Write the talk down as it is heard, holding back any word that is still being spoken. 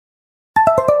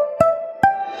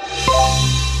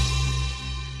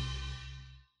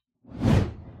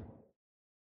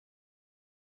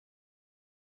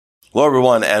Hello,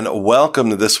 everyone, and welcome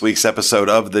to this week's episode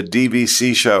of the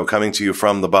DVC Show, coming to you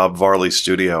from the Bob Varley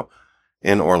Studio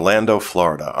in Orlando,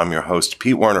 Florida. I'm your host,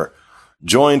 Pete Werner,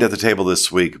 joined at the table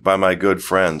this week by my good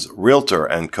friends, realtor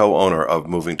and co-owner of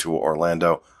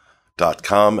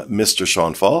movingtoorlando.com, Mr.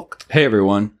 Sean Falk. Hey,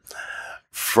 everyone.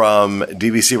 From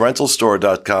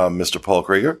DVCRentalStore.com, Mr. Paul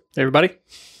Krieger. Hey, everybody.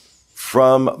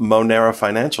 From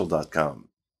MoneraFinancial.com,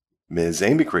 Ms.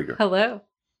 Amy Krieger. Hello.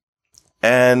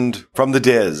 And from the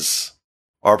Diz,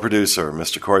 our producer,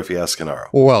 Mr. Corey Fiascanaro.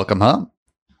 Welcome home.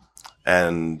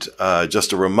 And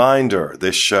just a reminder,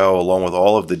 this show, along with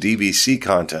all of the DVC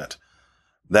content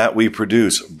that we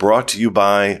produce, brought to you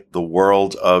by the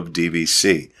world of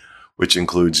DVC, which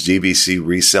includes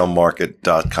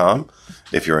DVCResaleMarket.com,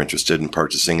 if you're interested in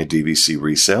purchasing a DVC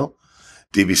resale,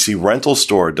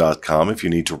 DVCRentalStore.com, if you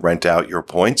need to rent out your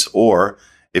points, or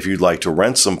if you'd like to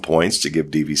rent some points to give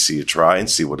DVC a try and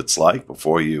see what it's like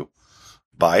before you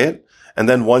buy it. And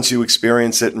then once you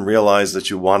experience it and realize that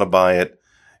you want to buy it,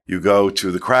 you go to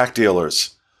the crack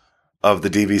dealers of the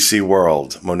DVC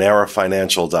world,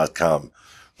 MoneraFinancial.com,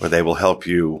 where they will help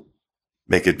you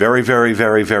make it very, very,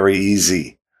 very, very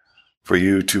easy for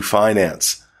you to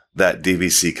finance that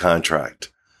DVC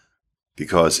contract.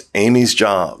 Because Amy's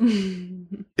job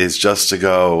is just to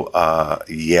go,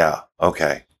 yeah,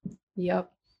 okay. Yep.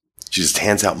 She just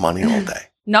hands out money all day.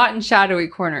 Not in shadowy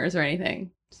corners or anything.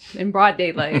 In broad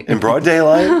daylight. In broad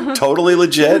daylight? Totally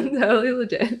legit? Totally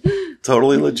legit.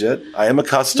 Totally legit. I am a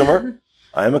customer.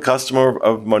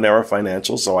 of Monera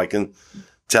Financial, so I can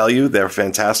tell you they're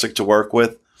fantastic to work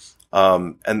with.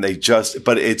 And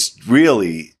but it's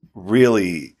really,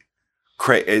 really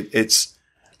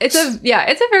it's a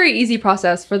very easy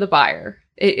process for the buyer.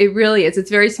 It really is. It's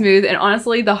very smooth. And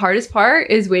honestly, the hardest part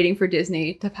is waiting for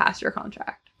Disney to pass your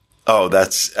contract. Oh,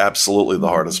 that's absolutely the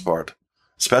hardest part,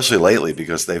 especially lately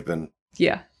because they've been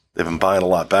buying a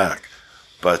lot back.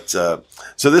 But so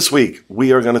this week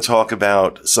we are going to talk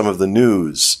about some of the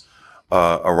news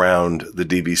around the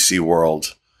DVC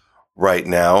world right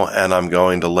now, and I'm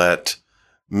going to let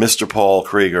Mr. Paul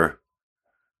Krieger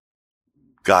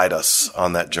guide us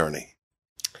on that journey.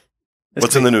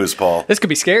 What's in the news, Paul? This could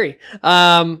be scary.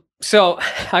 So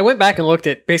I went back and looked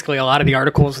at basically a lot of the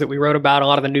articles that we wrote about, a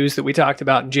lot of the news that we talked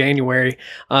about in January.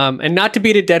 And not to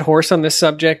beat a dead horse on this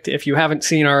subject, if you haven't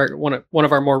seen one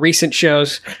of our more recent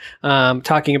shows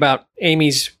talking about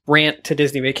Amy's rant to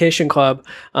Disney Vacation Club,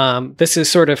 this is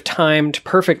sort of timed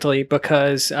perfectly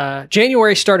because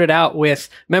January started out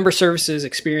with member services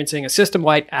experiencing a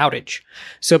system-wide outage.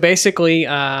 So basically,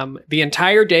 the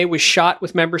entire day was shot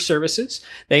with member services.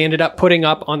 They ended up putting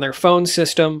up on their phone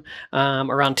system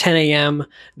around 10 a.m.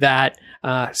 that,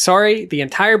 the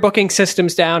entire booking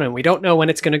system's down and we don't know when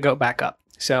it's going to go back up.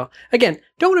 So again,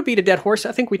 don't want to beat a dead horse.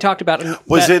 I think we talked about it.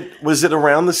 Was it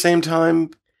around the same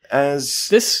time as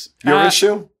your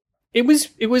issue? It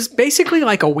was basically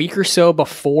like a week or so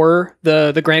before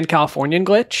the Grand Californian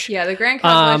glitch. Yeah, the Grand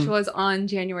Cal glitch was on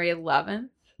January 11th.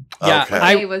 Yeah, okay.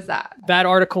 What day was that? That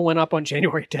article went up on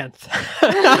January 10th.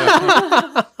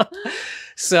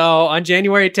 So on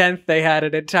January 10th, they had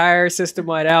an entire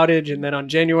system-wide outage, and then on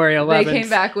January 11th,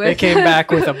 they came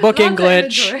back with a booking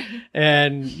glitch.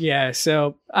 And yeah,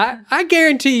 so I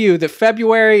guarantee you that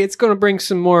February, it's going to bring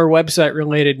some more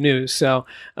website-related news. So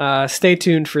stay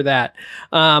tuned for that.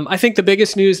 I think the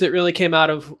biggest news that really came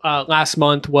out of last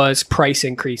month was price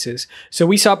increases. So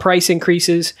we saw price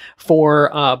increases for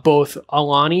both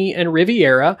Alani and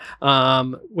Riviera,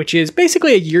 which is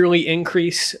basically a yearly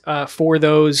increase for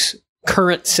those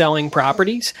current selling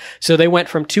properties. So they went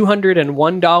from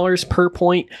 $201 per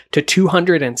point to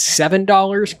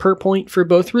 $207 per point for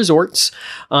both resorts,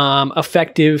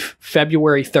 effective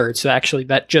February 3rd. So actually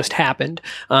that just happened.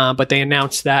 But they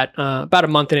announced that about a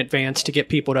month in advance to get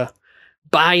people to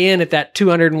buy in at that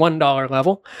 $201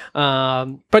 level.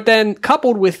 But then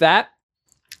coupled with that,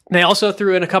 they also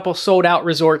threw in a couple sold out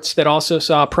resorts that also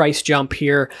saw a price jump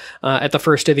here at the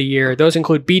first of the year. Those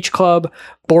include Beach Club,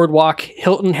 Boardwalk,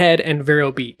 Hilton Head, and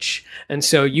Vero Beach. And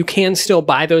so you can still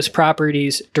buy those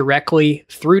properties directly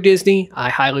through Disney. I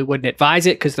highly wouldn't advise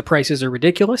it because the prices are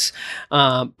ridiculous.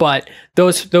 But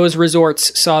those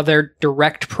resorts saw their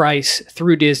direct price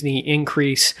through Disney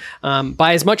increase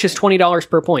by as much as $20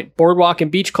 per point. Boardwalk and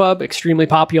Beach Club, extremely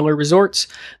popular resorts.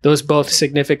 Those both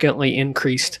significantly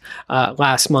increased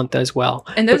last month as well.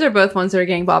 And those are both ones that are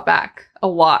getting bought back a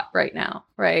lot right now,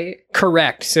 right?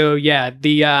 Correct. So yeah,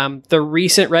 the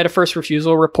recent right of first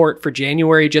refusal report for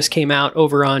January just came out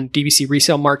over on DVC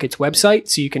Resale Market's website.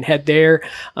 So you can head there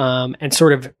and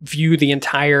sort of view the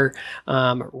entire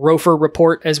ROFR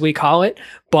report, as we call it.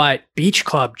 But Beach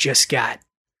Club just got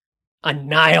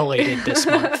annihilated this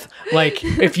month. Like,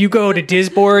 if you go to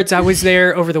Disboards, I was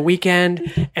there over the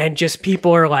weekend, and just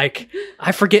people are like,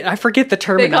 I forget the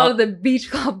term. They call it the beach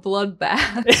club bloodbath.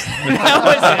 That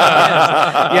was it.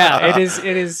 Yes. Yeah,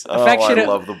 it is affectionate. I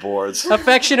love the boards.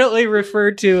 Affectionately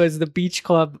referred to as the beach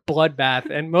club bloodbath,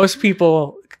 and most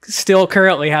people still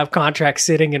currently have contracts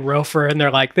sitting in Rofer, and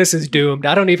they're like, this is doomed.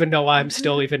 I don't even know why I'm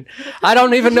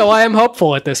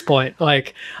hopeful at this point.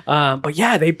 Like, but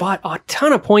yeah, they bought a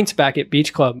ton of points back at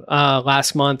Beach Club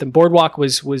last month, and Boardwalk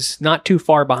was not too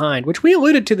far behind, which we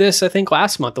alluded to this, I think,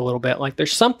 last month a little bit. Like,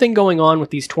 there's something going on with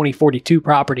these 2042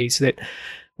 properties that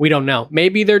we don't know.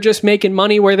 Maybe they're just making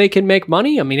money where they can make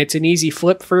money. I mean, it's an easy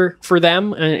flip for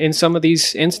them in some of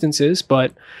these instances,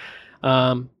 but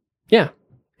yeah.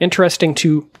 Interesting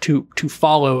to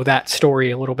follow that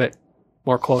story a little bit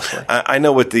more closely. I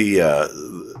know what the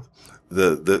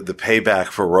payback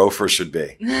for Rofer should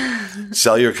be.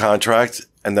 Sell your contract,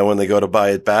 and then when they go to buy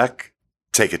it back,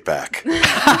 take it back.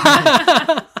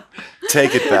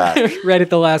 Take it back. Right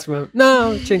at the last moment.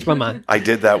 No, changed my mind. I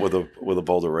did that with a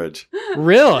Boulder Ridge.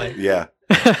 Really? Yeah.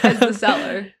 As the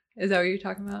seller, is that what you're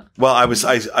talking about? Well, I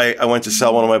went to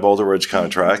sell one of my Boulder Ridge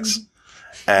contracts.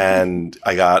 And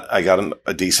I got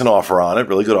a decent offer on it,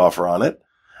 really good offer on it,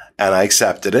 and I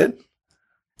accepted it.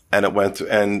 And it went through,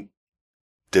 and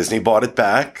Disney bought it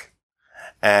back.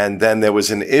 And then there was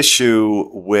an issue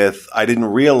with, I didn't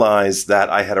realize that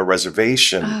I had a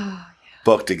reservation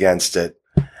booked against it,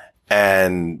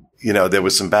 and there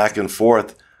was some back and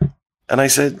forth. And I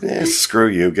said, screw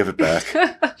you, give it back.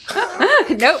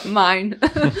 Nope, mine.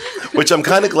 Which I'm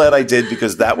kind of glad I did,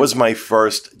 because that was my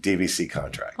first DVC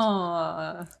contract.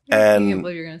 Aww. And I can't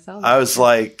believe you're going to sell that. I was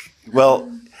like, well,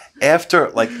 after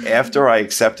I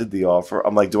accepted the offer,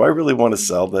 I'm like, do I really want to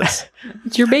sell this?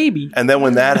 It's your baby. And then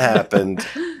when that happened,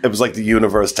 it was like the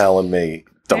universe telling me,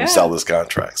 don't sell this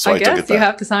contract. So I took it back. You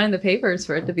have to sign the papers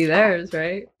for it to be theirs,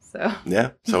 right? So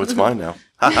yeah, so it's mine now.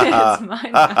 It's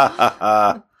mine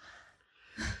now.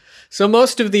 So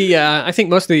I think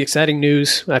most of the exciting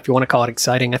news, if you want to call it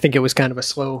exciting, I think it was kind of a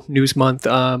slow news month.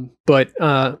 But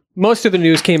most of the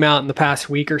news came out in the past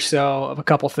week or so of a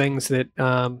couple things that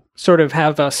sort of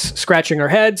have us scratching our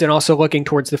heads and also looking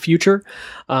towards the future.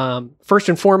 First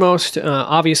and foremost,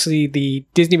 obviously the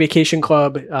Disney Vacation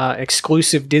Club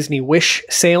exclusive Disney Wish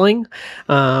sailing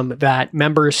that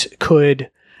members could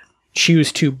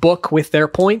choose to book with their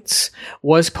points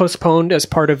was postponed as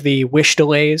part of the Wish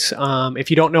delays. If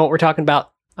you don't know what we're talking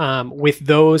about with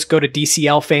those, go to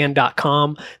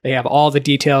dclfan.com. They have all the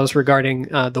details regarding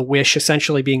the Wish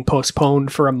essentially being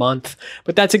postponed for a month.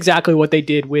 But that's exactly what they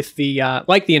did with the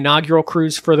inaugural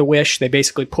cruise for the Wish. They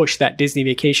basically pushed that Disney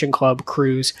Vacation Club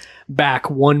cruise back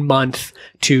 1 month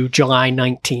to July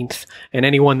 19th. And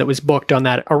anyone that was booked on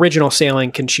that original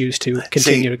sailing can choose to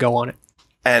continue to go on it.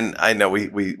 And I know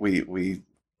we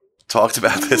talked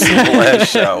about this in the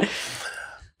last show.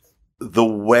 The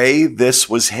way this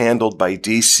was handled by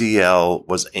DCL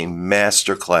was a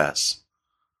masterclass.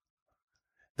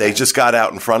 They just got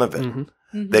out in front of it. Mm-hmm.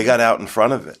 Mm-hmm. They got out in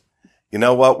front of it. You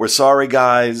know what? We're sorry,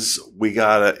 guys. We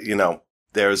got to,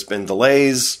 there's been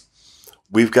delays.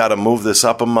 We've got to move this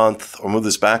up a month or move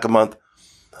this back a month.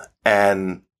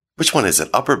 And which one is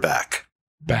it? Up or back?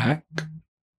 Back.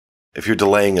 If you're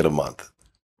delaying it a month.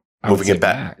 Moving it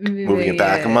back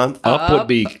a month. Up would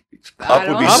be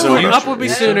sooner. Up would be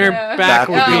sooner. Back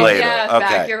would be later. Yeah, okay,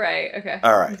 back, you're right. Okay.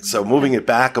 All right. So moving it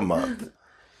back a month.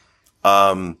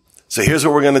 So here's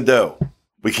what we're going to do.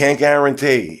 We can't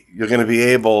guarantee you're going to be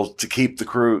able to keep the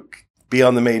crew, be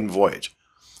on the maiden voyage.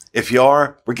 If you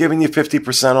are, we're giving you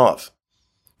 50% off.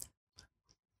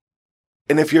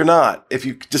 And if you're not, if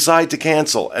you decide to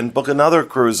cancel and book another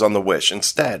cruise on the Wish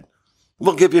instead,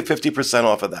 we'll give you 50%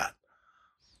 off of that.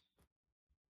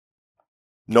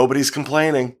 Nobody's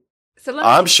complaining.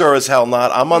 I'm sure as hell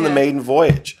not. I'm on the maiden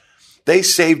voyage. They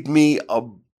saved me a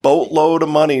boatload of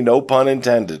money, no pun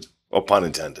intended. Or pun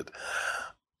intended.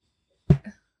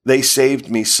 They saved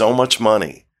me so much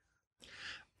money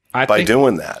by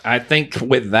doing that. I think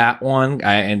with that one,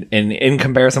 and in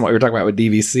comparison to what we were talking about with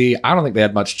DVC, I don't think they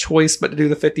had much choice but to do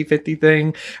the 50-50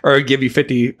 thing or give you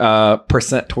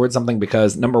 50% towards something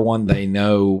because, number one, they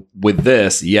know with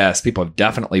this, yes, people have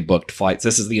definitely booked flights.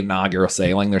 This is the inaugural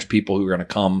sailing. There's people who are going to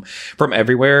come from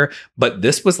everywhere. But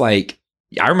this was like,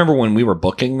 I remember when we were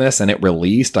booking this and it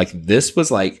released, like this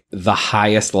was like the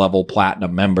highest level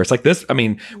platinum members. Like this, I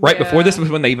mean, before this was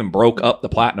when they even broke up the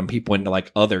platinum people into like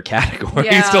other categories.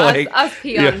 Yeah, us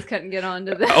peons couldn't get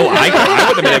onto this. Oh, I wouldn't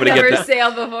have been able to get that.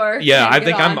 Sailed before. Yeah, I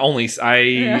think I'm only,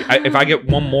 if I get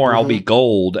one more, I'll be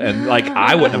gold. And like,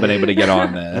 I wouldn't have been able to get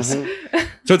on this.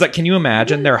 So it's like, can you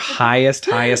imagine their highest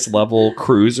level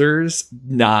cruisers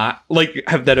not like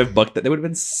that have booked that? They would have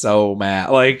been so mad.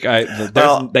 Like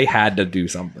they had to do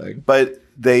something. But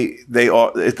they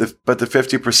are, but the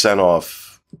 50%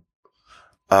 off,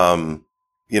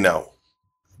 you know,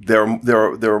 there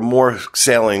are more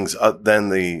sailings than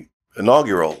the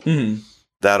inaugural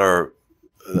that are,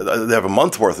 they have a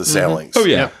month worth of sailings. Oh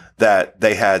yeah. That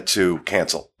they had to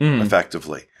cancel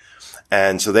effectively.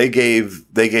 And so they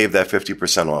gave that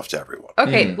 50% off to everyone.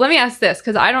 Okay, let me ask this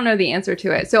because I don't know the answer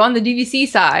to it. So on the DVC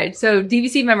side, so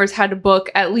DVC members had to book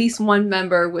at least one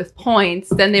member with points,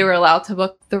 then they were allowed to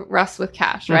book the rest with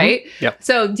cash, right? Yep.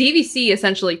 So DVC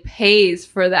essentially pays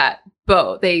for that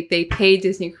boat. They pay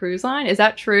Disney Cruise Line. Is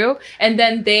that true? And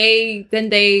then they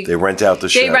rent out the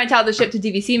ship. They rent out the ship to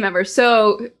DVC members.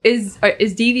 So are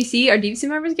DVC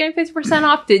members getting 50%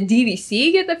 off? Did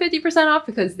DVC get the 50% off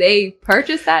because they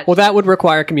purchased that? Well, that would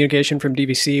require communication from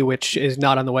DVC, which is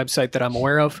not on the website that I'm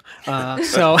aware of.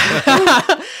 So,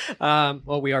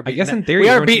 well, we are. I guess in theory, we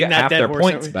are beating that dead horse,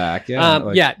 points back.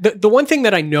 Yeah, The one thing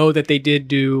that I know that they did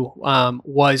do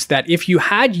was that if you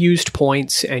had used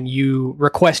points and you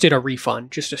requested a refund,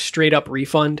 just a straight up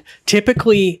refund,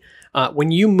 typically when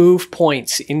you move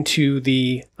points into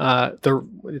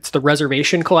it's the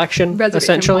reservation collection,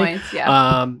 essentially.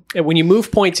 Points, when you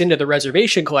move points into the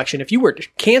reservation collection, if you were to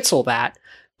cancel that,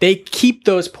 they keep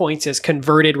those points as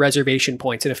converted reservation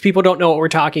points. And if people don't know what we're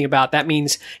talking about, that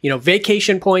means,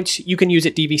 vacation points you can use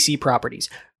at DVC properties.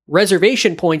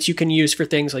 Reservation points you can use for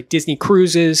things like Disney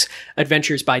Cruises,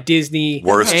 Adventures by Disney.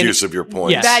 Worst use of your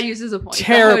points. Yes. Bad uses of points.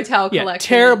 Hotel collection.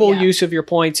 Terrible use of your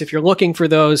points. If you're looking for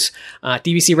those,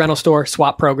 DVC rental store,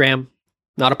 swap program.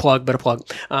 Not a plug, but a plug.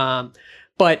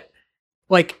 But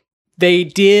they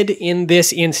did in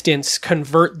this instance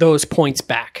convert those points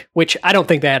back, which I don't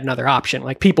think they had another option.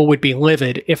 Like people would be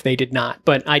livid if they did not.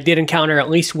 But I did encounter at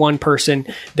least one person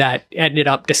that ended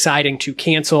up deciding to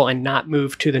cancel and not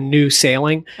move to the new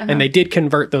sailing. And they did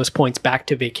convert those points back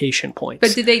to vacation points.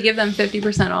 But did they give them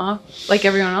 50% off like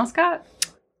everyone else got?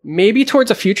 Maybe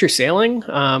towards a future sailing.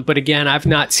 But again, I've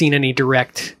not seen any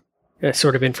direct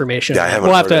sort of information. Yeah, I haven't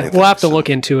we'll have to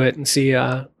look into it and see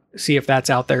if that's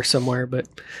out there somewhere, but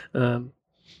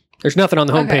there's nothing on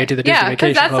the homepage of the Disney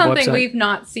Vacation Club website. That's something we've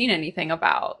not seen anything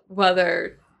about,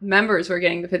 whether members were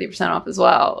getting the 50% off as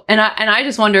well. And I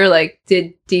just wonder,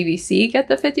 did DVC get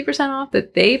the 50% off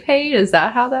that they paid? Is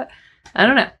that how that? I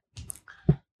don't know.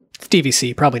 It's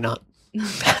DVC, probably not.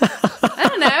 I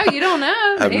don't know. You don't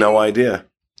know. I have no idea.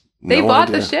 They bought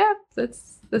the ship.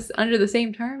 That's under the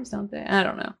same terms, don't they? I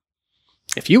don't know.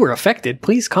 If you were affected,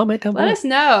 please comment down below. Let us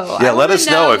know. Yeah, let us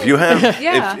know if you have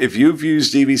if you've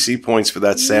used DVC points for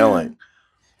that sailing.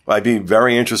 I'd be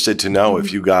very interested to know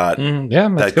if you got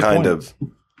that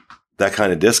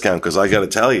kind of discount, because I got to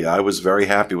tell you, I was very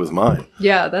happy with mine.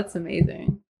 Yeah, that's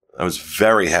amazing. I was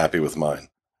very happy with mine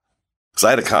because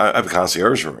I have a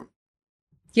concierge room.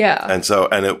 Yeah, and so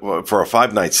for a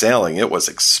 5-night sailing, it was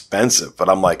expensive, but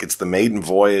I'm like, it's the maiden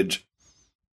voyage.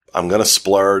 I'm gonna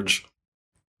splurge.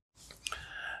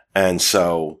 And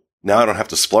so now I don't have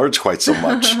to splurge quite so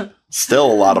much. Still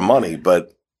a lot of money,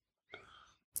 but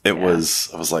I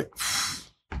was like,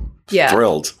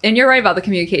 thrilled. And you're right about the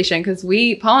communication, because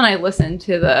Paul and I listened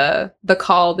to the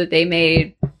call that they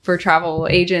made for travel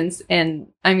agents. And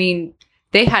I mean,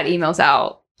 they had emails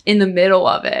out in the middle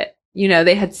of it.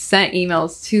 They had sent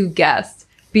emails to guests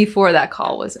before that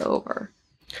call was over.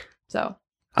 So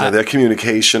their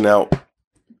communication now, I'm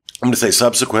going to say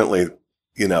subsequently,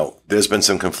 there's been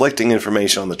some conflicting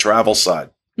information on the travel side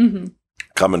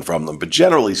coming from them. But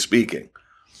generally speaking,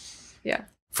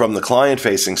 from the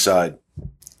client-facing side,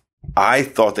 I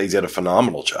thought they did a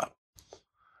phenomenal job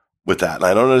with that. And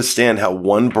I don't understand how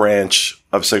one branch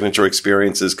of Signature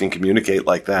Experiences can communicate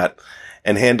like that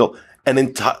and handle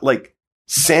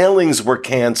sailings were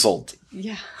canceled.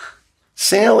 Yeah.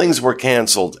 Sailings were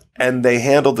canceled, and they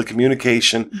handled the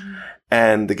communication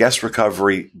and the guest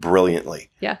recovery brilliantly.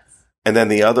 Yes. And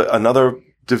then another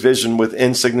division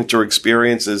within Signature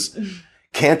Experiences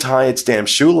can't tie its damn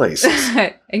shoelaces.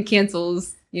 And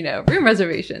cancels, room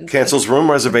reservations. Cancels room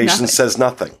reservations, says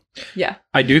nothing. Yeah.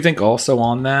 I do think also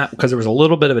on that, because there was a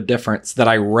little bit of a difference that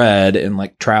I read in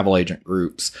travel agent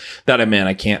groups that I'm in.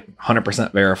 I can't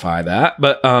 100% verify that.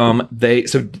 But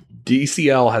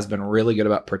DCL has been really good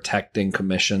about protecting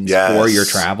commissions for your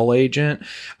travel agent.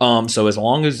 So as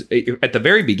long as at the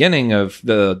very beginning of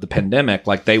the pandemic,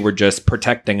 like they were just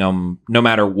protecting them no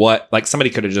matter what, like somebody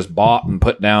could have just bought and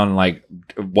put down like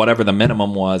whatever the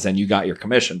minimum was and you got your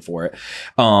commission for it.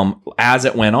 As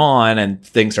it went on and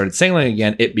things started sailing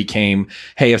again, it became,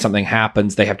 hey, if something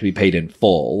happens, they have to be paid in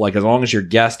full. Like as long as your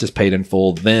guest is paid in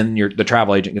full, then the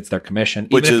travel agent gets their commission.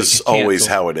 Which is always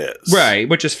how it is. Right,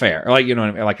 which is fair. Like, you know what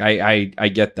I mean? Like I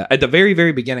get that. At the very,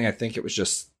 very beginning, I think it was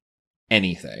just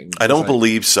anything. I don't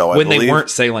believe so. They weren't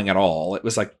sailing at all, it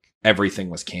was like everything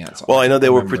was canceled. Well, I know they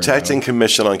were protecting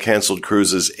commission on canceled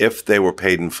cruises if they were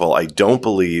paid in full. I don't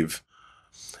believe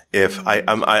I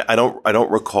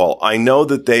don't recall. I know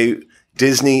that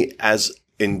Disney as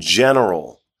in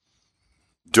general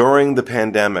during the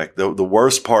pandemic, the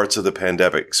worst parts of the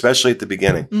pandemic, especially at the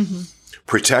beginning,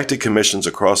 protected commissions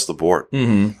across the board.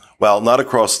 Mm-hmm. Well, not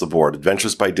across the board.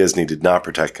 Adventures by Disney did not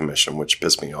protect commission, which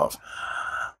pissed me off.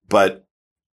 But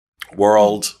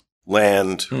World,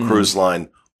 Land, Cruise Line,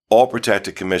 all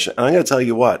protected commission. And I'm going to tell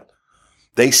you what,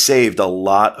 they saved a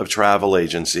lot of travel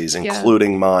agencies,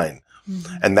 including mine.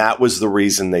 Mm-hmm. And that was the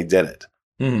reason they did it.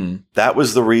 Mm-hmm. That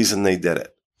was the reason they did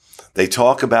it. They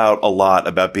talk a lot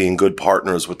about being good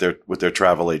partners with their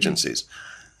travel agencies.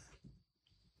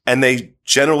 And they,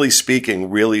 generally speaking,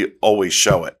 really always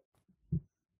show it.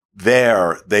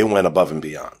 They went above and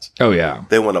beyond. Oh, yeah.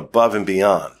 They went above and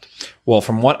beyond. Well,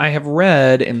 from what I have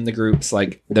read in the groups,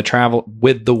 like the travel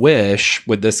with the Wish,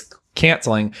 with this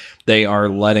canceling,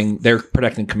 they're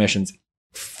protecting commissions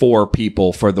for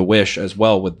people for the Wish as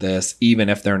well with this, even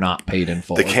if they're not paid in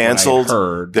full. The canceled,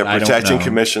 they're protecting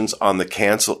commissions on the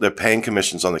canceled, they're paying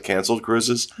commissions on the canceled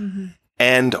cruises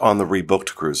and on the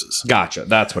rebooked cruises. Gotcha.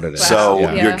 That's what it is. Wow.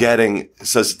 So you're getting,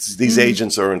 these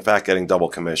agents are in fact getting double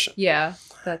commission. Yeah.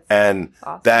 That's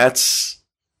awesome. That's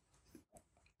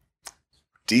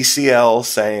DCL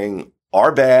saying,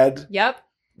 our bad. Yep.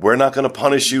 We're not going to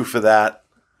punish you for that.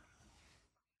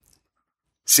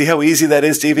 See how easy that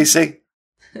is, DVC?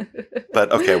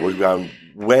 But okay, we've gone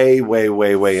way, way,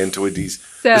 way, way into a DC.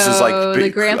 So this is like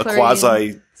a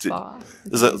quasi.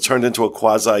 This is turned into a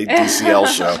quasi DCL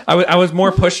show. I was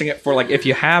more pushing it for like if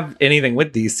you have anything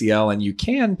with DCL and you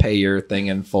can pay your thing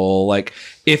in full, like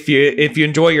if you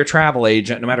enjoy your travel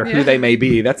agent, no matter who they may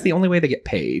be, that's the only way they get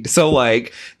paid. So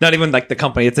like not even like the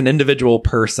company, it's an individual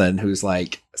person who's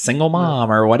like single mom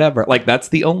or whatever. Like that's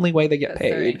the only way they get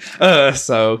paid. Right.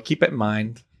 So keep it in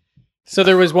mind. So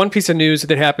there was one piece of news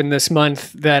that happened this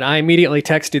month that I immediately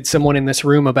texted someone in this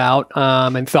room about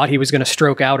and thought he was going to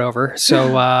stroke out over.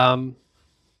 So,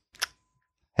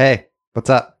 hey, what's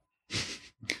up?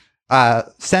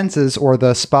 Senses, or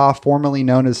the spa formerly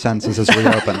known as Senses, is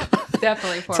reopened.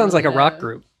 Definitely. Sounds like a rock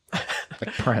group.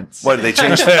 Like Prince. What, did they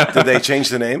change? Did they change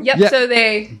the name? Yep. So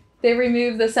they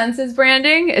removed the Senses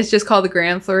branding. It's just called the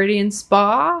Grand Floridian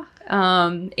Spa.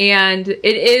 And it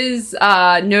is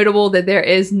notable that there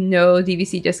is no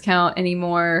DVC discount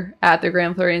anymore at the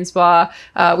Grand Floridian Spa.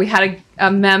 We had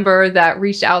a member that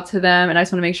reached out to them, and I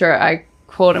just want to make sure I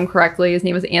quote him correctly. His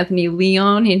name was Anthony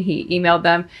Leon, and he emailed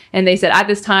them, and they said, at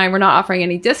this time, we're not offering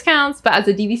any discounts, but as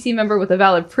a DVC member with a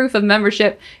valid proof of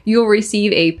membership, you'll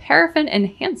receive a paraffin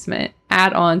enhancement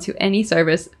add-on to any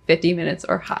service 50 minutes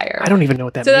or higher. I don't even know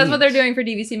what that means. So that's what they're doing for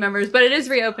DVC members, but it is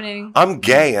reopening. I'm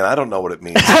gay and I don't know what it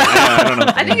means. I don't know.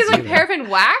 I think it's like paraffin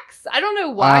wax. I don't know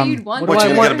why you'd want what. What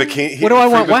do I want? What do I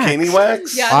want? Bikini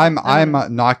wax? Yeah.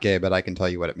 I'm not gay, but I can tell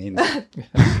you what it means.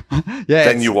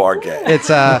 Then you are gay. It's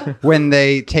when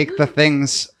they take the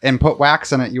things and put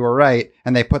wax in it. You were right,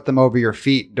 and they put them over your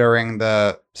feet during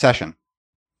the session.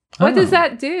 What does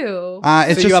that do?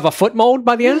 It's so you have a foot mold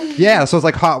by the end? Yeah, so it's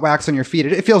like hot wax on your feet.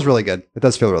 It feels really good. It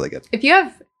does feel really good. If you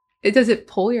have, does it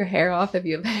pull your hair off if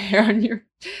you have hair on your?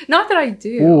 Not that I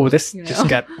do. Ooh, this just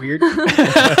got weird.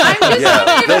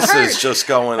 This is just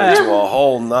going into a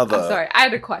whole nother. I'm sorry, I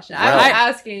had a question. I was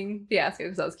asking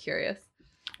because I was curious.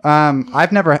 I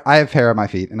have hair on my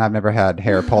feet, and I've never had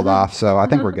hair pulled off, so I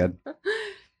think we're good.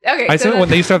 Okay, I said when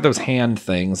they used to have those hand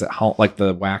things, like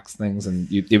the wax things, and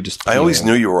you just. I always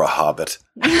knew you were a hobbit.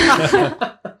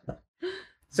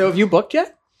 So have you booked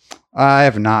yet? I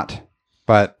have not,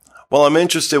 but well, I'm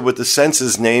interested with the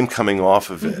Senses name coming off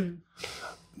of it. Mm-hmm.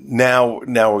 Now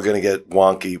we're going to get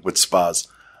wonky with spas.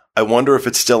 I wonder if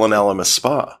it's still an LMS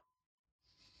spa,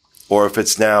 or if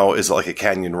it's now is it like a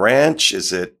Canyon Ranch?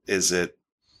 Is it?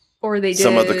 Or they did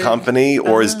some other company,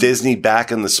 or is Disney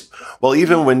back in the? Well,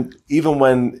 even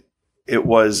when it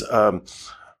was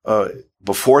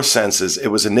before Senses, it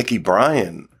was a Nikki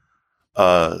Bryan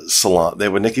salon. They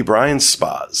were Nikki Bryan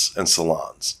spas and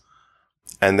salons,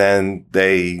 and then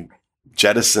they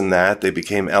jettisoned that. They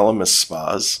became Elemis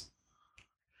spas.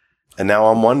 And now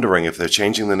I'm wondering if they're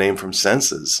changing the name from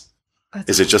Senses.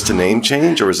 Is it just a name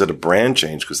change or is it a brand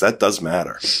change? Because that does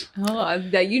matter. Oh,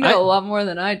 you know a lot more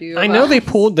than I do. I know they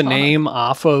pulled the name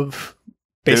off of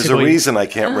basically... There's a reason I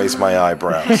can't raise my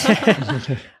eyebrows.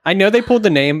 I know they pulled the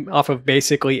name off of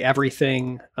basically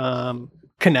everything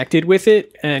connected with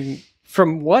it. And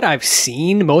from what I've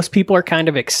seen, most people are kind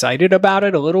of excited about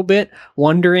it a little bit,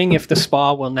 wondering if the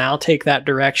spa will now take that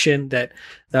direction that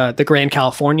the Grand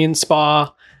Californian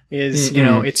Spa is, you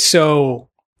know, it's so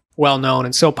well known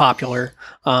and so popular,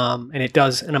 and it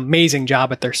does an amazing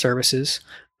job at their services,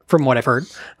 from what I've heard.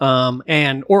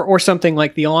 Or something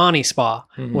like the Alani Spa,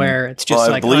 where it's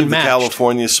just I believe unmatched. the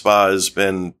California Spa has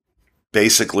been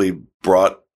basically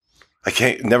brought. I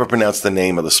can't never pronounce the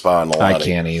name of the spa in Alani. I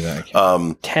can't either.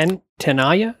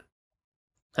 Tenaya?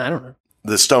 I don't know.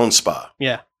 The Stone Spa.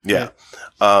 Yeah.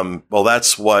 Well,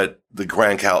 that's what the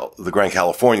Grand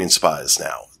Californian Spa is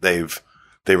now.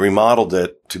 They remodeled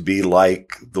it to be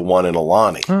like the one in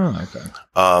Alani. Oh,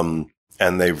 okay.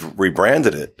 And they've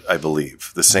rebranded it, I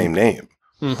believe, the same name.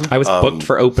 I was booked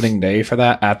for opening day for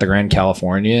that at the Grand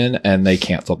Californian, and they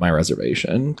canceled my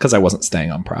reservation because I wasn't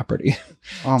staying on property.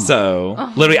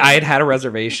 Literally, I had a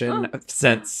reservation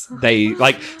since they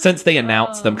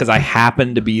announced them because I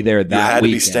happened to be there that weekend. You had to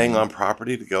be staying on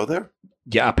property to go there?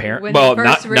 Yeah, apparently. Well,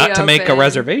 not to make a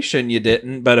reservation, you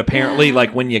didn't. But apparently,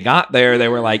 like when you got there, they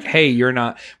were like, "Hey, you're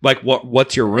not like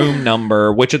what's your room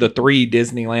number? Which of the 3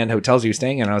 Disneyland hotels are you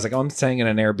staying in?" And I was like, "Oh, I'm staying in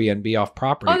an Airbnb off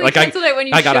property." Oh, like I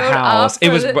got a house. It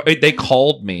was they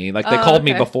called me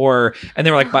me before, and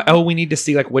they were like, "Oh, we need to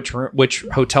see like which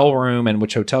hotel room and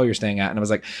which hotel you're staying at." And I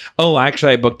was like, "Oh,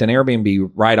 actually, I booked an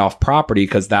Airbnb right off property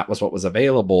because that was what was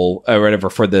available or whatever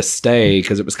for this stay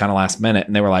because it was kind of last minute."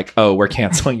 And they were like, "Oh, we're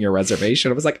canceling your reservation."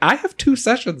 I was like, I have 2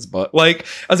 sessions, but like,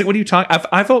 I was like, what are you talking?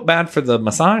 I felt bad for the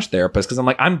massage therapist because I'm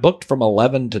like, I'm booked from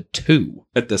 11 to 2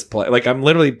 at this place. Like, I'm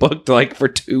literally booked like for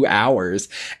 2 hours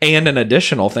and an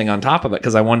additional thing on top of it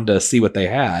because I wanted to see what they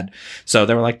had. So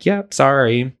they were like, yep,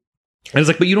 sorry. I was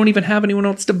like, but you don't even have anyone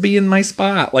else to be in my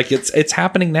spot. Like, it's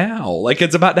happening now. Like,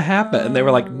 it's about to happen. And they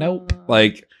were like, nope.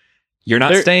 Like, you're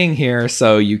not staying here,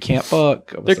 so you can't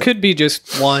book. There could be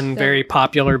just one very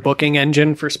popular booking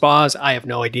engine for spas. I have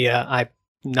no idea. I'm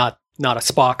not a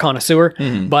spa connoisseur,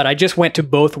 but I just went to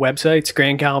both websites,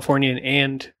 Grand Californian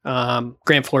and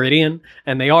Grand Floridian,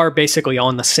 and they are basically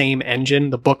on the same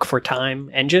engine, the Book for Time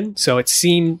engine. So it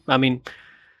seemed, I mean,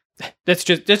 that's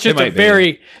just a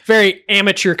very, very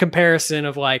amateur comparison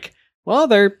of like, well,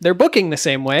 they're booking the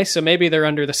same way, so maybe they're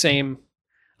under the same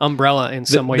umbrella in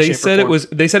some way. They said it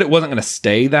wasn't going to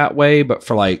stay that way, but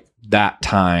for like that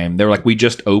time, they were like, we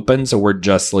just opened, so we're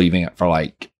just leaving it for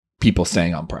like people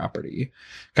staying on property,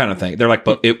 kind of thing. They're like,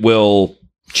 but it will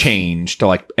change to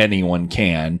like anyone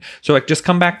can. So like, just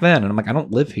come back then. And I'm like, I don't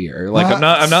live here. Like, I'm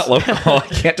not local. I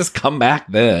can't just come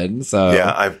back then. So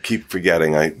yeah, I keep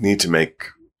forgetting. I need to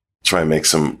try and make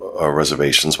some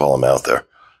reservations while I'm out there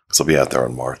because I'll be out there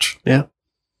in March. Yeah.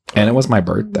 And it was my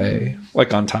birthday,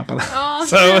 like on top of that. Oh,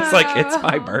 so it's like, it's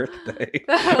my birthday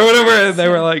or whatever. And they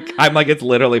were like, I'm like, it's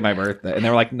literally my birthday. And they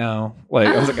were like, no. Like,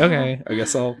 I was like, okay, I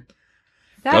guess I'll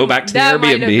go back to the Airbnb.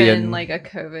 Might have been like a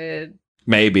COVID.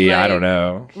 Maybe, like, I don't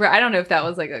know. I don't know if that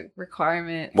was like a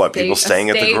requirement. What, people staying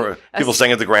at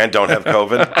the Grand don't have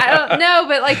COVID? I don't know,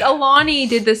 but like Alani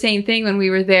did the same thing when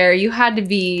we were there. You had to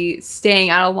be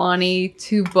staying at Alani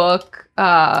to book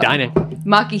dining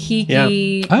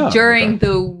makihiki during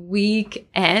the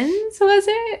weekends, was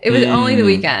it? It was only the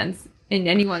weekends, and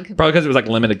anyone could. Probably because it was like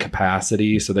limited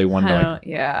capacity, so they wanted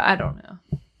I don't know.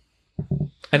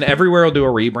 And everywhere will do a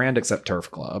rebrand except Turf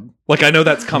Club. Like, I know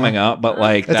that's coming up, but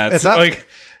like it's up. Like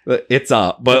it's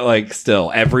up, but like still,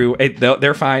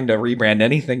 they're fine to rebrand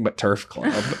anything but Turf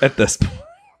Club at this point.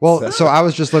 Well, so I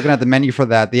was just looking at the menu for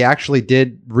that. They actually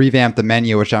did revamp the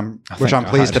menu, which I'm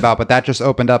pleased about. But that just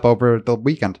opened up over the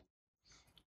weekend.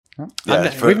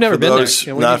 Yeah, we've never been there.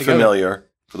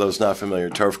 For those not familiar,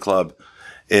 Turf Club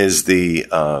is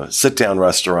the sit-down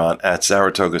restaurant at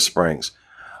Saratoga Springs.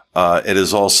 It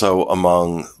is also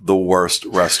among the worst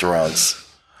restaurants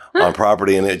on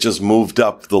property, and it just moved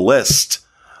up the list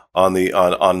on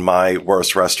my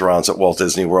worst restaurants at Walt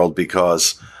Disney World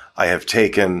because I have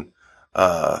taken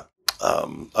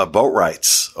boat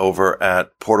rights over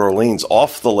at Port Orleans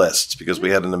off the list because we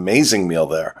had an amazing meal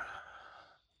there.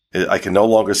 I can no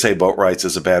longer say Boat Rights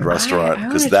is a bad restaurant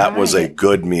because that was a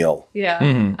good meal. Yeah,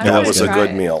 that was a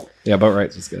good meal. Yeah, Boat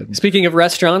Rights was good. Speaking of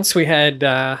restaurants, we had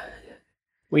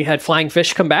Flying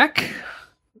Fish come back.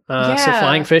 So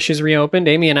Flying Fish is reopened.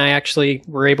 Amy and I actually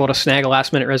were able to snag a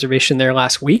last-minute reservation there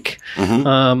last week,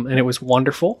 and it was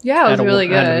wonderful. Yeah, it was really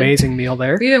good. Had an amazing meal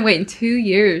there. We've been waiting 2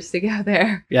 years to go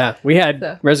there. Yeah, we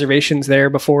had reservations there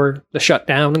before the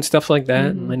shutdown and stuff like that,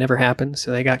 and they never happened,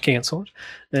 so they got canceled.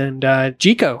 And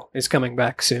Jico is coming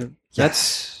back soon.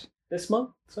 That's this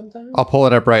month sometime? I'll pull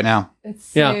it up right now. It's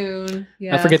soon.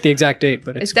 Yeah. I forget the exact date,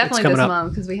 but it's definitely coming this up.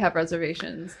 month because we have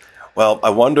reservations. Well, I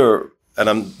wonder, and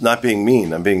I'm not being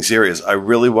mean, I'm being serious. I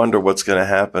really wonder what's going to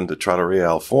happen to Trattoria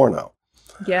Al Forno.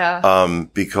 Yeah.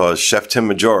 Because Chef Tim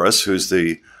Majoris, who's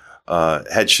the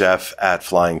head chef at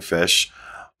Flying Fish,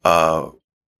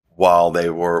 while they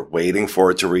were waiting for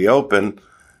it to reopen,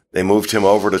 they moved him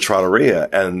over to Trattoria,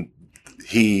 and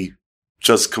he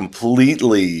just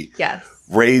completely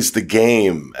raised the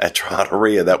game at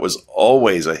Trattoria. That was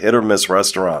always a hit or miss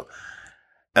restaurant.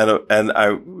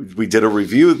 And we did a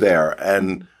review there,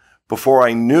 and before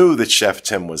I knew that Chef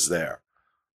Tim was there,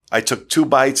 I took 2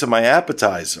 bites of my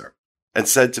appetizer and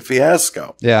said to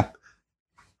Fiasco,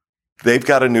 they've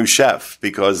got a new chef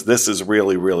because this is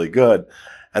really, really good.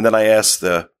 And then I asked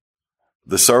the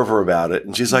server about it,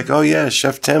 and she's like, oh yeah,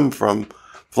 Chef Tim from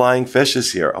Flying Fish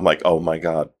is here. I'm like, oh my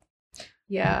God.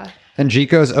 Yeah. And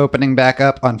Jico's opening back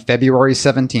up on February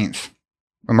 17th.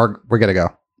 And we're going to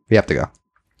go. We have to go.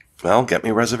 Well, get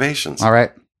me reservations. All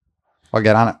right. I'll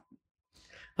get on it.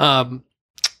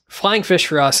 Flying Fish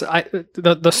for us,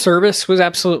 the service was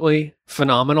absolutely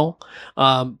phenomenal.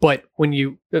 But when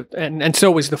you, and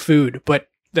so was the food, but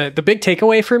the big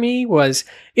takeaway for me was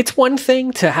it's one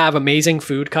thing to have amazing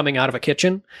food coming out of a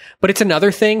kitchen, but it's another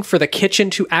thing for the kitchen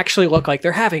to actually look like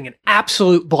they're having an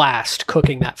absolute blast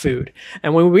cooking that food.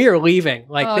 And when we were leaving,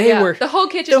 like the whole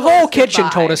kitchen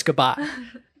told us goodbye.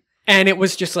 And it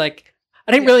was just like,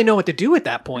 I didn't really know what to do at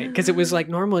that point, because it was like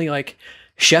normally like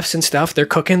chefs and stuff, they're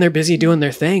cooking, they're busy doing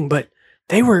their thing, but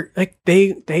they were like,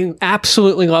 they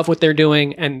absolutely love what they're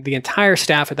doing. And the entire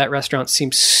staff at that restaurant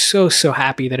seems so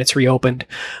happy that it's reopened,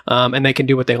 and they can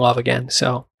do what they love again.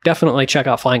 So definitely check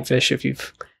out Flying Fish if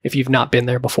you've not been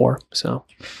there before. So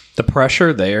the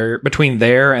pressure there between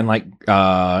there and like,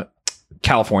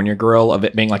 California Grill of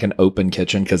it being like an open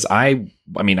kitchen, because I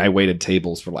waited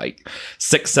tables for like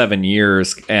 6-7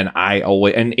 years, and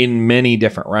and in many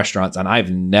different restaurants, and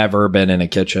I've never been in a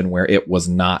kitchen where it was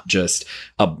not just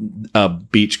a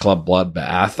beach club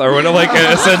bloodbath or whatever. Like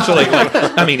essentially, like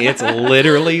it's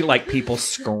literally like people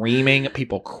screaming,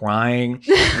 people crying,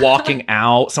 walking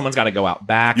out. Someone's got to go out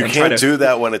back. You can't do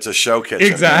that when it's a show kitchen,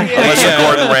 exactly. Unless you're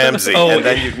Gordon Ramsay, and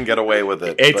then you can get away with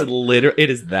it. It's literally, it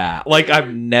is that. Like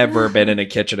I've never been in a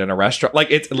kitchen in a restaurant.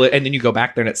 Like and then you go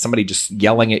back there and it's somebody just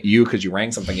yelling at you because you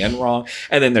rang something in wrong,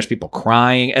 and then there's people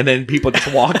crying, and then people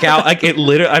just walk out. Like it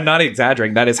literally, I'm not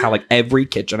exaggerating. That is how like every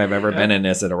kitchen I've ever been in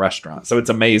is at a restaurant. So it's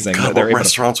amazing. God, what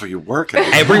restaurants were you working?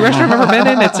 Every restaurant I've ever been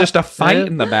in, it's just a fight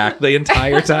in the back the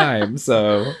entire time.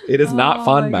 So it is not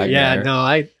fun back there. Yeah, no,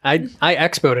 I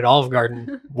expoed at Olive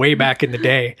Garden way back in the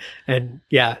day, and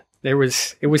it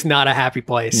was not a happy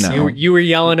place. No. You were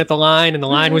yelling at the line, and the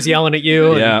line was yelling at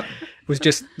you. Yeah. And it was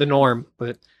just the norm.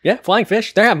 But yeah, Flying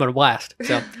Fish, they're having a blast.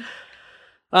 So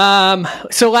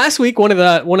so last week, one of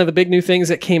the big new things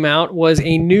that came out was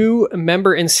a new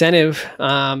member incentive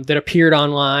that appeared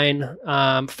online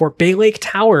for Bay Lake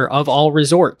Tower of all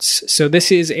resorts. So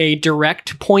this is a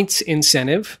direct points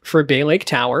incentive for Bay Lake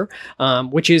Tower,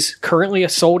 which is currently a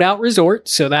sold out resort.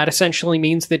 So that essentially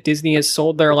means that Disney has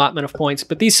sold their allotment of points.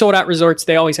 But these sold out resorts,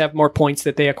 they always have more points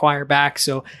that they acquire back.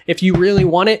 So if you really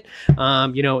want it,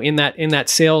 in that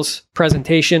sales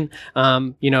presentation,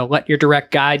 let your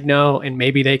direct guide know, and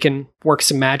maybe they can work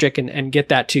some magic and get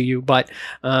that to you. But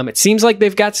it seems like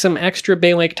they've got some extra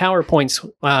Bay Lake Tower points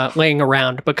laying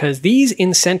around, because these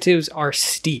incentives are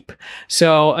steep.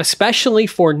 So especially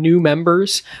for new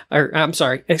members,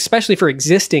 especially for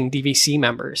existing DVC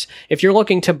members, if you're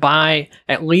looking to buy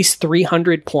at least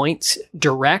 300 points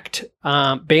direct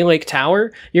Bay Lake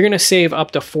Tower, you're going to save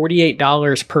up to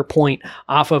 $48 per point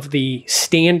off of the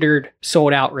standard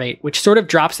sold out rate, which sort of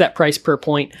drops that price per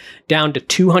point down to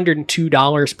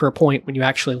 $202 per point when you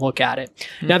actually look at it.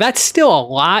 Mm-hmm. Now that's still a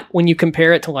lot when you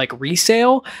compare it to like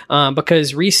resale,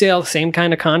 because resale, same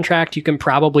kind of contract, you can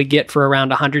probably get for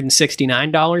around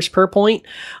 $169 per point.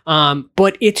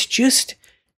 But it's just,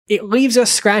 it leaves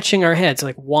us scratching our heads.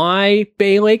 Like, why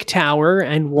Bay Lake Tower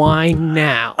and why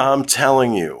now? I'm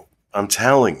telling you.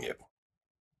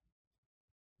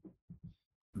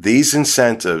 These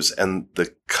incentives and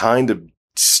the kind of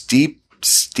steep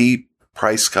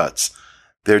price cuts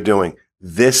they're doing,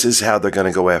 this is how they're going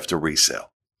to go after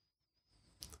resale.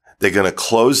 They're going to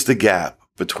close the gap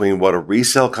between what a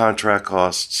resale contract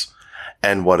costs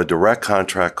and what a direct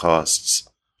contract costs.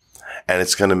 And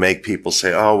it's going to make people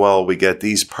say, oh, well, we get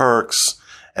these perks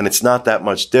and it's not that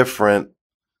much different.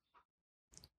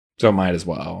 So might as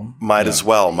well. Might as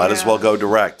well go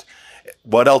direct.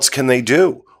 What else can they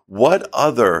do? What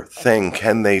other thing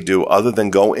can they do other than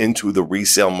go into the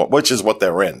resale, which is what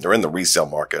they're in. They're in the resale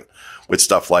market with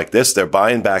stuff like this. They're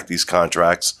buying back these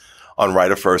contracts on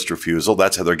right of first refusal.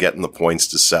 That's how they're getting the points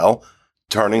to sell.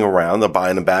 Turning around, they're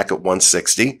buying them back at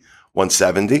 160,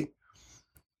 170,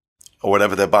 or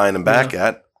whatever they're buying them back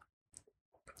at.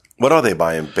 What are they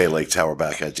buying Bay Lake Tower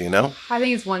back at? Do you know? I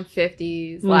think it's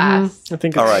 150s last. I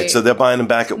think. All right, so they're buying them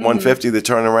back at 150. They're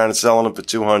turning around and selling them for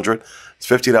 200. It's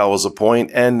 $50 a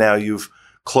point, and now you've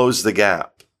closed the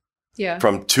gap. Yeah.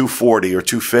 From 240 or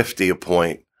 250 a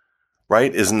point,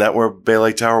 right? Isn't that where Bay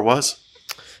Lake Tower was?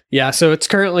 Yeah, so it's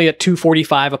currently at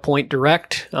 245 a point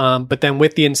direct, but then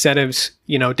with the incentives,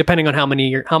 depending on how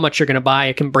much you're going to buy,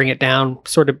 it can bring it down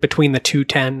sort of between the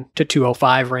 210 to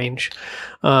 205 range,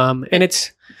 and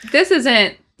this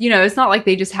isn't, it's not like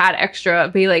they just had extra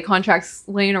Bay Lake contracts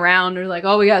laying around or like,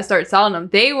 oh, we got to start selling them.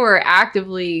 They were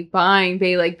actively buying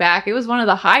Bay Lake back. It was one of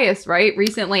the highest, right?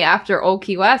 Recently after Old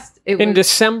Key West. In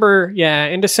December,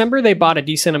 they bought a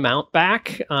decent amount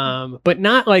back, but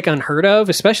not like unheard of,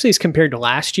 especially as compared to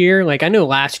last year. Like I know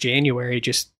last January,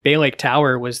 just Bay Lake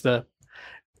Tower was the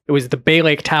Bay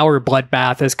Lake Tower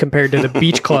bloodbath as compared to the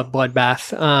Beach Club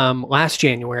bloodbath last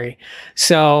January.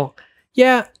 So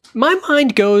yeah, my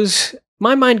mind goes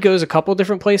a couple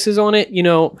different places on it.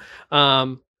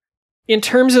 In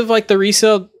terms of like the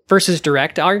resale versus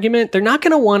direct argument, they're not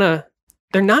going to want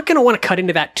to cut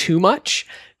into that too much,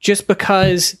 just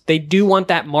because they do want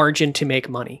that margin to make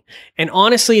money. And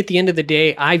honestly, at the end of the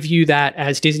day, I view that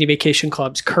as Disney Vacation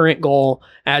Club's current goal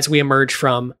as we emerge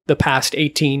from the past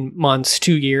 18 months,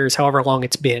 2 years, however long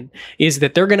it's been, is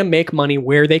that they're going to make money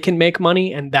where they can make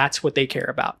money, and that's what they care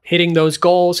about. Hitting those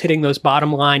goals, hitting those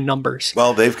bottom line numbers.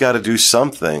 Well, they've got to do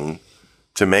something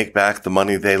to make back the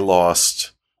money they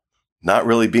lost, not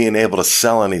really being able to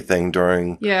sell anything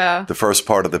during the first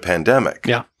part of the pandemic.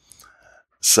 Yeah.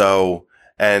 So...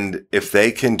 And if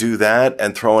they can do that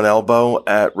and throw an elbow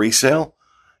at resale,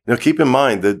 keep in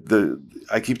mind that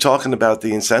I keep talking about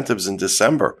the incentives in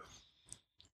December.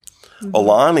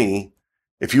 Alani,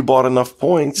 if you bought enough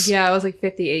points, it was like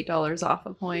 $58 off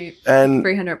a point, and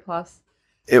 300 plus.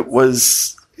 It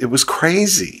was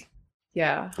crazy.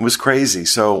 Yeah, it was crazy.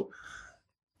 So,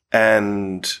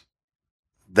 and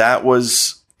that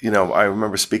was, I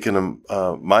remember speaking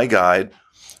to my guide,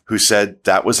 who said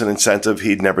that was an incentive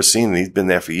he'd never seen, and he'd been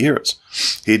there for years.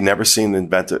 He'd never seen an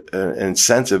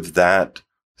incentive that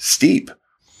steep.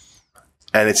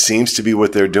 And it seems to be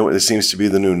what they're doing. It seems to be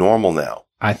the new normal now.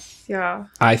 I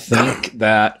think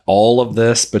that all of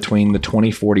this between the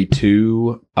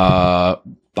 2042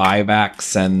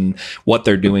 buybacks and what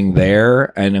they're doing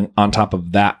there, and on top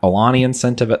of that Alani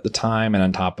incentive at the time, and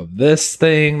on top of this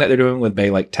thing that they're doing with Bay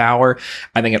Lake Tower,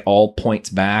 I think it all points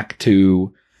back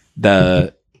to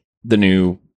the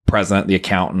new president, the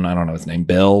accountant, I don't know his name,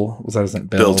 Bill. Was that his name?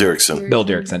 Bill Derrickson. Bill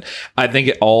Derrickson. I think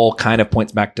it all kind of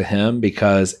points back to him,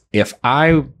 because if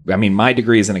I mean, my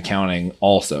degree is in accounting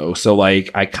also. So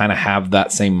like, I kind of have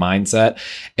that same mindset.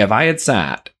 If I had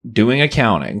sat doing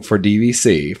accounting for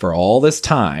DVC for all this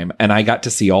time, and I got to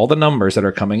see all the numbers that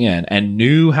are coming in and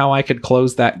knew how I could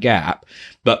close that gap,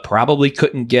 but probably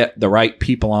couldn't get the right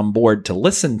people on board to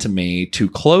listen to me to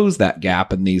close that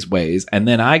gap in these ways, and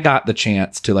then I got the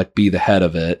chance to like be the head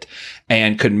of it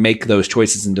and could make those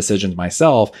choices and decisions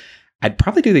myself, I'd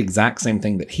probably do the exact same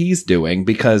thing that he's doing,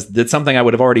 because that's something I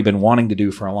would have already been wanting to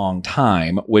do for a long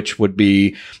time, which would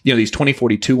be, these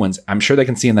 2042 ones. I'm sure they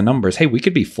can see in the numbers, hey, we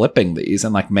could be flipping these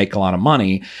and like make a lot of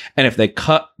money. And if they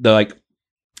cut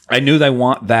I knew they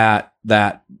want that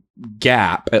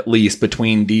gap at least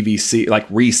between DVC, like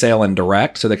resale and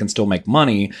direct, so they can still make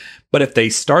money. But if they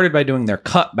started by doing their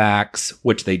cutbacks,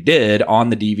 which they did on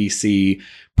the DVC,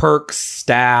 perks,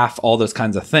 staff, all those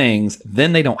kinds of things,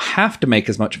 then they don't have to make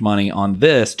as much money on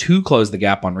this to close the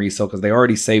gap on resale, because they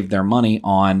already saved their money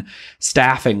on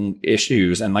staffing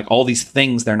issues and like all these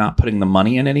things they're not putting the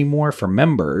money in anymore for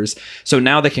members. So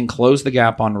now they can close the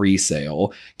gap on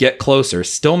resale, get closer,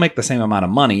 still make the same amount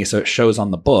of money, so it shows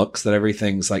on the books that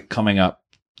everything's like coming up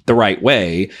the right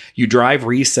way. You drive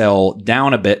resale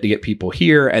down a bit to get people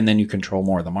here, and then you control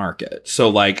more of the market. So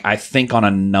like, I think on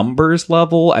a numbers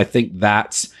level, I think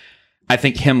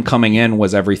him coming in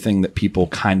was everything that people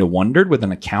kind of wondered with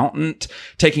an accountant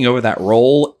taking over that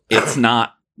role. It's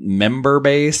not member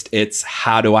based. It's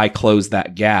how do I close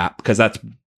that gap? Because that's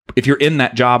if you're in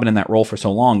that job and in that role for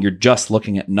so long, you're just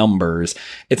looking at numbers.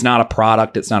 It's not a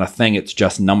product. It's not a thing. It's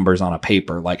just numbers on a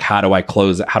paper. Like, how do I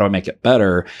close it? How do I make it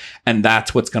better? And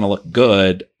that's what's going to look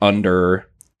good under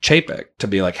Chapek, to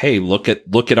be like, hey, look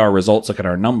at our results. Look at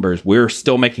our numbers. We're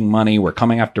still making money. We're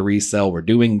coming after resale. We're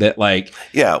doing that. Like,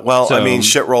 yeah, well, so, I mean,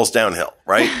 shit rolls downhill,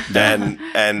 right?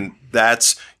 and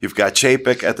that's, you've got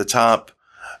Chapek at the top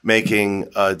making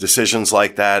decisions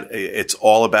like that. It's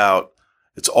all about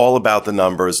the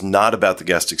numbers, not about the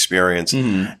guest experience.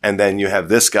 Mm-hmm. And then you have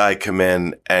this guy come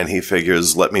in and he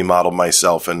figures, let me model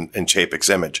myself in Chapek's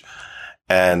image.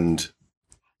 And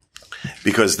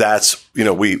because that's,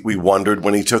 we wondered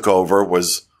when he took over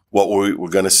was what we were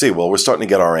going to see. Well, we're starting to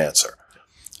get our answer.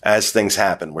 As things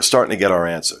happen, we're starting to get our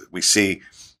answer. We see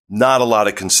not a lot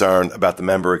of concern about the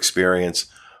member experience,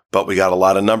 but we got a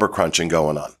lot of number crunching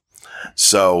going on.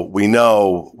 So we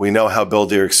know how Bill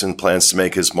Derrickson plans to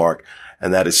make his mark.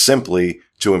 And that is simply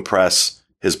to impress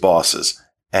his bosses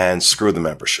and screw the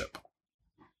membership.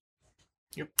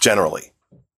 Yep. Generally.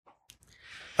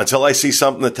 Until I see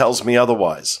something that tells me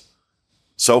otherwise.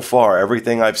 So far,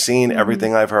 everything I've seen,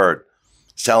 everything I've heard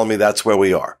is telling me that's where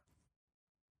we are.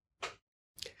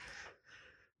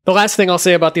 The last thing I'll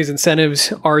say about these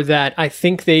incentives are that I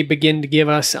think they begin to give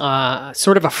us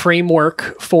sort of a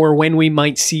framework for when we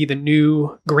might see the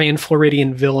new Grand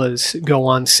Floridian villas go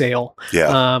on sale.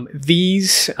 Yeah.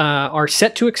 These are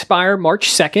set to expire March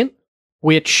 2nd,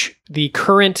 which the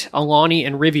current Alani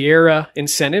and Riviera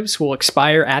incentives will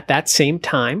expire at that same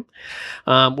time.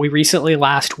 We recently,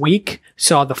 last week,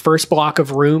 saw the first block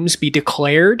of rooms be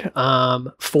declared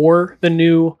for the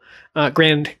new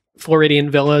Grand Floridian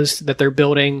villas that they're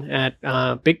building at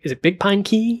Big Pine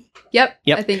Key? Yep.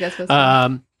 I think that's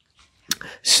what's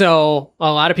so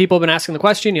a lot of people have been asking the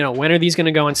question, when are these going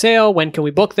to go on sale? When can we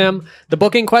book them? The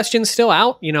booking question's still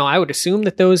out. I would assume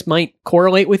that those might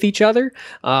correlate with each other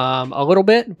a little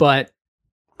bit, but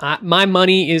my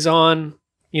money is on,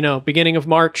 beginning of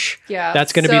March. Yeah.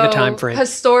 That's going to be the time frame.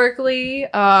 Historically,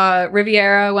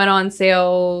 Riviera went on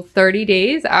sale 30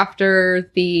 days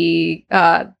after the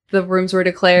rooms were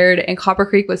declared, and Copper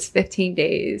Creek was 15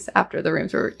 days after the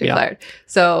rooms were declared. Yeah.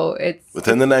 So it's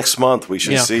within the next month we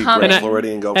should see Grand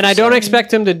Floridian go. And I don't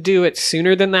expect them to do it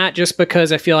sooner than that, just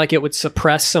because I feel like it would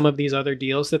suppress some of these other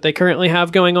deals that they currently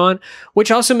have going on, which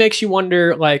also makes you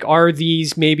wonder, like, are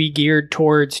these maybe geared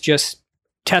towards just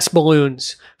test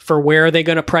balloons for where are they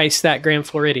going to price that Grand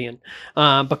Floridian?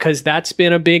 Because that's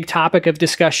been a big topic of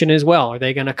discussion as well. Are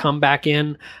they going to come back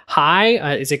in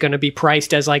high? Is it going to be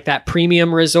priced as like that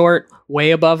premium resort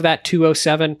way above that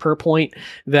 $207 per point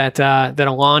that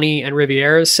Alani and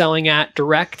Riviera is selling at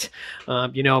direct?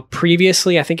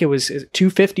 Previously, I think it was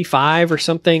 $255 or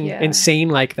something insane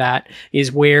like that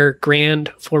is where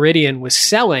Grand Floridian was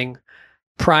selling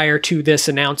prior to this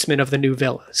announcement of the new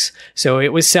villas. So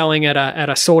it was selling at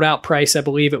a sold out price. I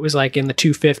believe it was like in the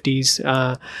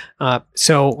 250s.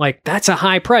 So like that's a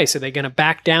high price. Are they going to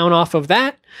back down off of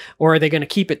that, or are they going to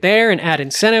keep it there and add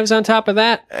incentives on top of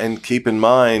that? And keep in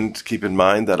mind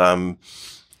that I'm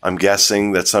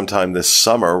guessing that sometime this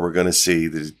summer we're going to see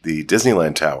the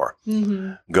Disneyland Tower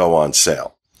go on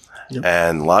sale. Yep.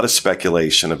 And a lot of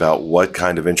speculation about what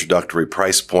kind of introductory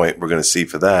price point we're going to see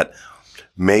for that.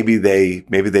 Maybe they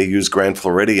use Grand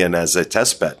Floridian as a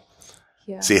test bed.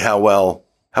 Yeah. See how well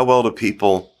do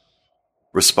people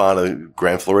respond to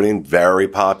Grand Floridian? Very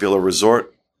popular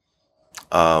resort.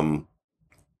 A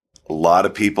lot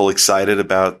of people excited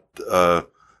about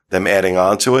them adding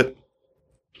on to it.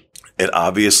 It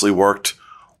obviously worked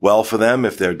well for them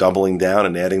if they're doubling down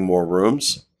and adding more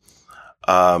rooms.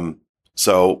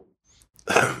 So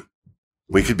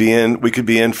we could be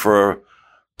in for a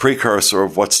precursor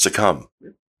of what's to come.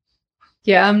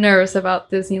 Yeah, I'm nervous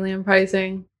about Disneyland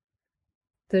pricing.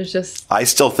 I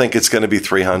still think it's going to be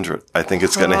 300. I think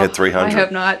it's going to hit 300. I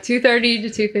hope not. 230 to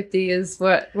 250 is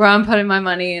where I'm putting my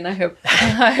money, and I hope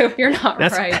you're not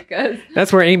right. Cause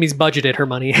that's where Amy's budgeted her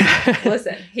money.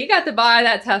 Listen, he got to buy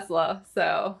that Tesla,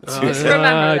 so just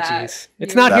remember that. Geez.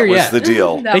 It's not here yet. That was the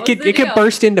deal. It could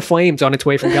burst into flames on its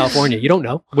way from California. You don't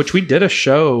know. Which we did a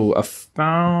show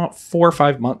about 4 or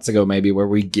 5 months ago, maybe, where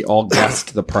we all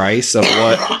guessed the price of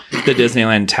what the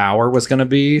Disneyland Tower was going to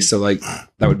be. So like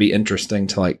that would be interesting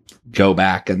to like go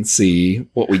back and see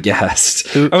what we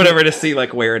guessed or whatever to see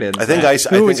like where it is. I think I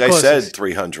said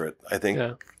 300. I think.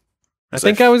 Yeah. I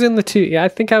think I was in the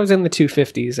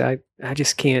 250s. I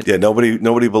just can't. Yeah,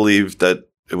 nobody believed that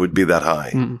it would be that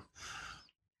high. Mm-mm.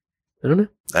 I don't know.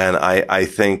 And I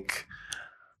think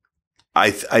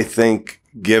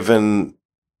given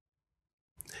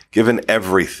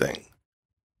everything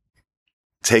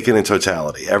taken in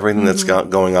totality, everything that's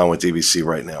going on with DVC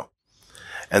right now,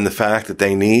 and the fact that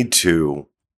they need to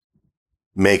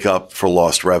make up for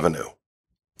lost revenue,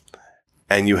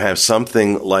 and you have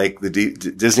something like the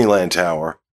Disneyland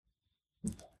Tower,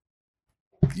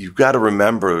 you've got to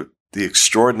remember the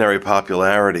extraordinary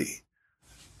popularity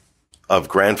of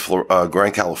Grand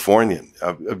Californian,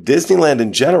 of Disneyland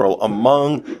in general,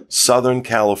 among Southern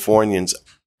Californians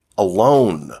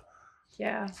alone.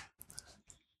 Yeah.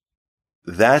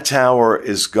 That tower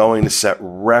is going to set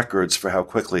records for how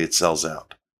quickly it sells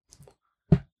out.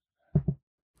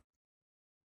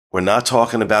 We're not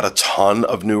talking about a ton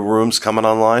of new rooms coming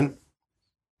online.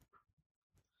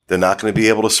 They're not going to be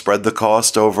able to spread the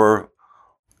cost over,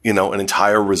 an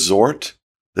entire resort.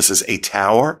 This is a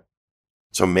tower.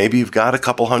 So maybe you've got a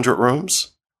couple hundred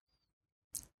rooms.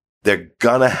 They're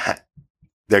going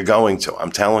to,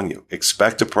 I'm telling you,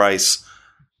 expect a price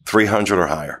 300 or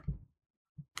higher.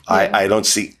 Yeah. I don't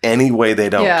see any way they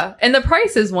don't. Yeah. And the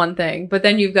price is one thing, but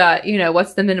then you've got,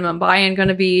 what's the minimum buy-in going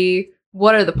to be?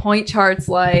 What are the point charts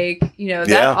like?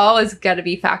 That all has got to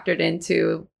be factored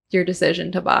into your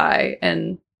decision to buy.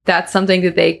 And that's something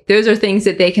that those are things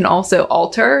that they can also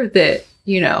alter that,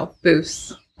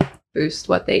 boost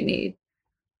what they need.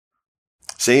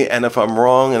 See, and if I'm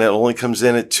wrong and it only comes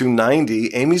in at $290,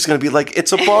 Amy's going to be like,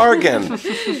 it's a bargain.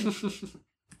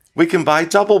 We can buy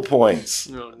double points.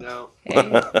 No.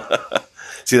 Hey.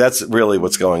 See, that's really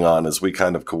what's going on is we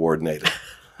kind of coordinated.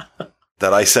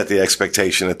 That I set the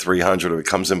expectation at 300. If it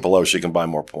comes in below, she can buy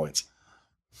more points.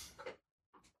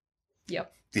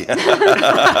 Yep.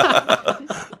 Yeah.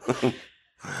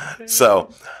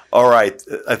 So, all right.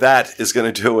 That is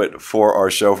going to do it for our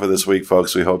show for this week,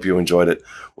 folks. We hope you enjoyed it.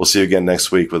 We'll see you again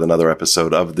next week with another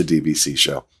episode of the DVC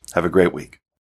Show. Have a great week.